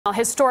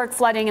Historic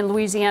flooding in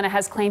Louisiana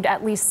has claimed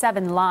at least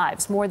 7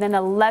 lives. More than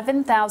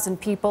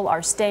 11,000 people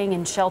are staying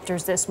in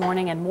shelters this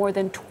morning, and more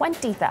than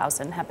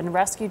 20,000 have been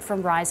rescued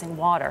from rising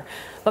water.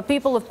 But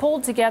people have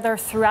pulled together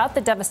throughout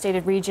the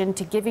devastated region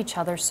to give each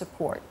other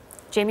support.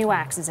 Jamie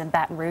Wax is in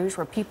Baton Rouge,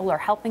 where people are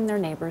helping their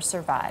neighbors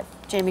survive.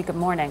 Jamie, good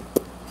morning.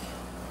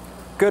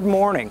 Good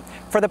morning.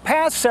 For the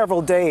past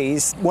several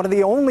days, one of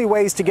the only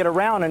ways to get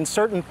around in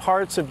certain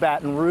parts of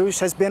Baton Rouge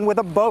has been with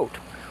a boat,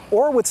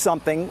 or with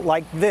something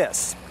like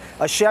this.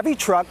 A Chevy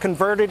truck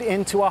converted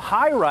into a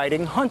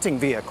high-riding hunting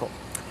vehicle.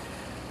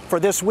 For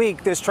this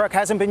week, this truck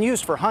hasn't been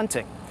used for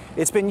hunting.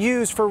 It's been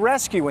used for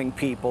rescuing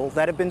people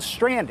that have been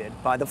stranded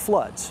by the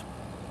floods.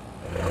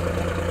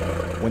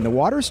 When the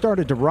water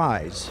started to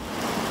rise,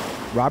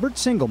 Robert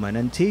Singelman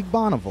and Teague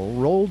Bonneville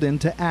rolled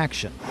into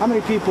action. How many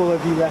people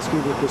have you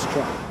rescued with this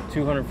truck?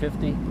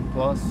 250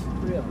 plus.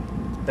 Really?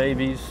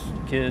 Babies,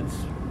 kids,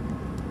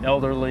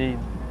 elderly,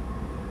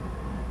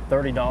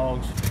 30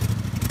 dogs.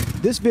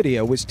 This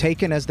video was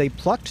taken as they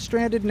plucked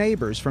stranded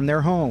neighbors from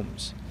their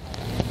homes.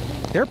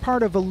 They're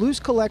part of a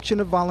loose collection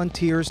of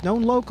volunteers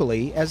known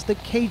locally as the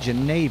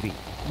Cajun Navy.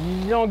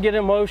 You don't get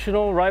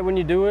emotional right when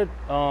you do it.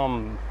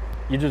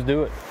 You just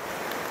do it.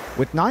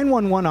 With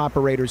 911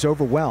 operators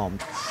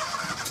overwhelmed,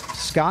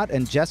 Scott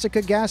and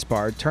Jessica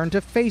Gaspard turned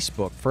to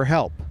Facebook for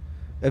help.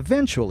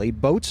 Eventually,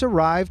 boats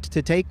arrived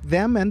to take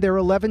them and their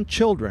 11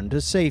 children to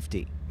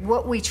safety.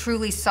 What we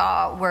truly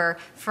saw were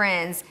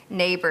friends,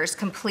 neighbors,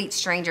 complete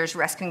strangers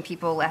rescuing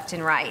people left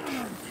and right.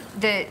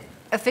 The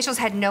officials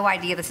had no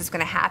idea this was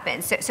going to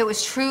happen. So it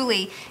was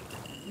truly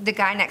the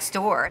guy next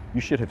door. You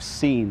should have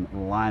seen the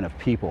line of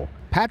people.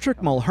 Patrick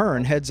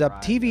Mulhern heads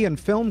up TV and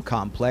film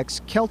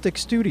complex Celtic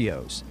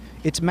Studios.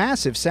 Its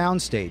massive sound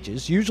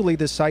stages, usually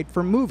the site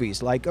for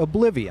movies like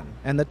Oblivion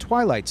and the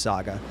Twilight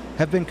Saga,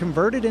 have been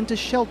converted into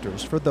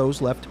shelters for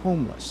those left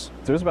homeless.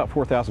 There was about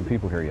 4,000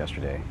 people here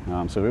yesterday,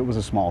 so it was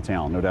a small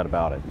town, no doubt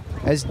about it.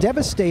 As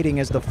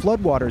devastating as the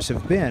floodwaters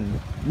have been,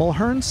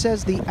 Mulhern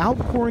says the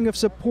outpouring of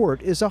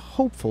support is a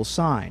hopeful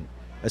sign,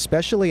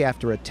 especially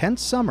after a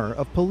tense summer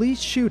of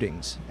police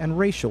shootings and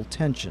racial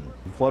tension.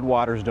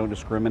 Floodwaters don't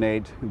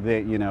discriminate.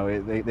 They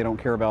don't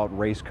care about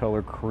race,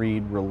 color,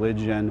 creed,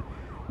 religion,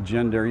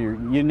 gender,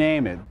 you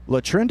name it.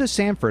 Latrinda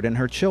Sanford and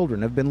her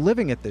children have been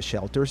living at the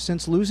shelter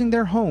since losing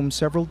their home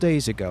several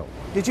days ago.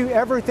 Did you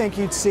ever think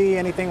you'd see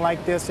anything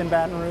like this in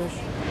Baton Rouge?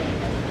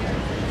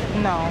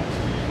 No,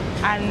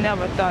 I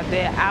never thought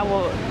that I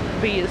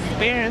would be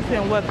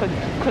experiencing what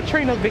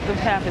Katrina victims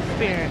have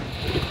experienced.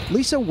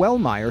 Lisa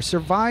Wellmeyer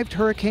survived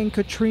Hurricane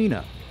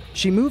Katrina.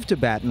 She moved to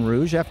Baton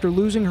Rouge after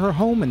losing her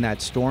home in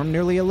that storm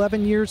nearly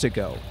 11 years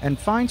ago and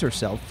finds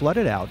herself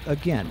flooded out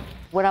again.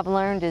 What I've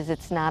learned is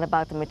it's not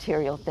about the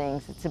material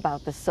things, it's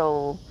about the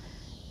soul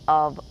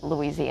of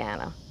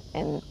Louisiana.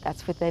 And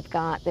that's what they've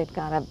got. They've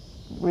got a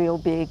real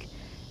big,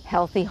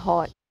 healthy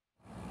heart.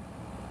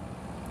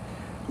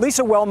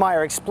 Lisa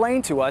Wellmeyer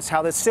explained to us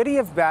how the city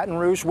of Baton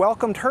Rouge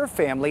welcomed her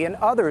family and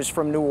others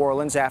from New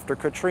Orleans after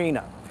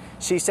Katrina.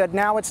 She said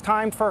now it's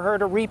time for her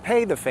to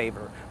repay the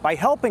favor by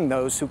helping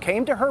those who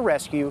came to her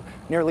rescue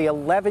nearly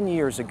 11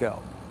 years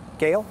ago.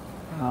 Gail?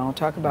 Oh,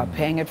 talk about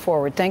paying it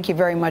forward. Thank you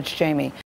very much, Jamie.